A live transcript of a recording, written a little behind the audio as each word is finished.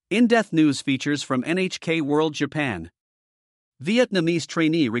In-depth news features from NHK World Japan. Vietnamese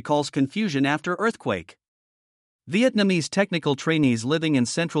trainee recalls confusion after earthquake. Vietnamese technical trainees living in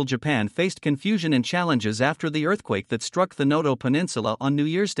central Japan faced confusion and challenges after the earthquake that struck the Noto Peninsula on New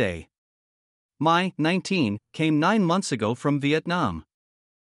Year's Day. Mai, 19, came 9 months ago from Vietnam.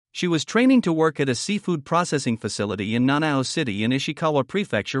 She was training to work at a seafood processing facility in Nanao City in Ishikawa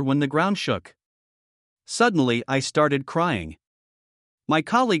Prefecture when the ground shook. Suddenly, I started crying. My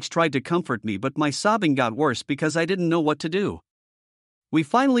colleagues tried to comfort me, but my sobbing got worse because I didn't know what to do. We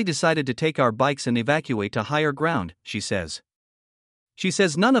finally decided to take our bikes and evacuate to higher ground, she says. She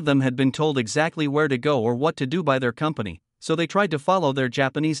says none of them had been told exactly where to go or what to do by their company, so they tried to follow their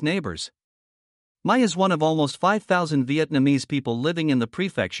Japanese neighbors. Mai is one of almost 5,000 Vietnamese people living in the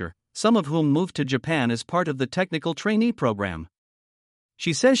prefecture, some of whom moved to Japan as part of the technical trainee program.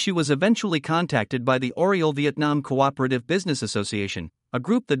 She says she was eventually contacted by the Oriole Vietnam Cooperative Business Association, a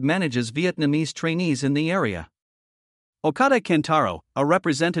group that manages Vietnamese trainees in the area. Okada Kentaro, a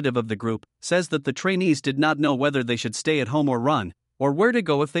representative of the group, says that the trainees did not know whether they should stay at home or run, or where to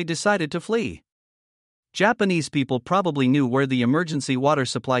go if they decided to flee. Japanese people probably knew where the emergency water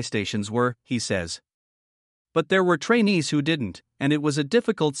supply stations were, he says. But there were trainees who didn't, and it was a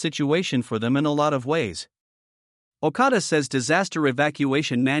difficult situation for them in a lot of ways. Okada says disaster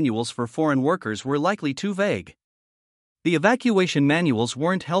evacuation manuals for foreign workers were likely too vague. The evacuation manuals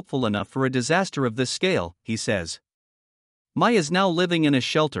weren't helpful enough for a disaster of this scale, he says. Mai is now living in a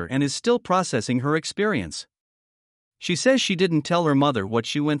shelter and is still processing her experience. She says she didn't tell her mother what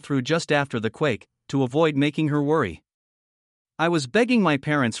she went through just after the quake, to avoid making her worry. I was begging my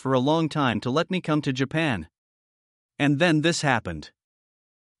parents for a long time to let me come to Japan. And then this happened.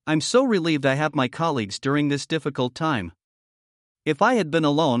 I'm so relieved I have my colleagues during this difficult time. If I had been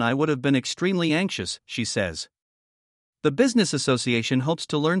alone, I would have been extremely anxious, she says. The business association hopes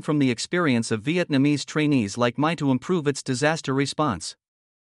to learn from the experience of Vietnamese trainees like Mai to improve its disaster response.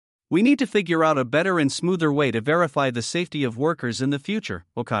 We need to figure out a better and smoother way to verify the safety of workers in the future,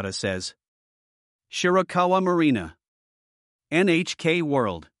 Okada says. Shirakawa Marina. NHK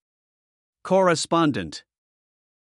World Correspondent.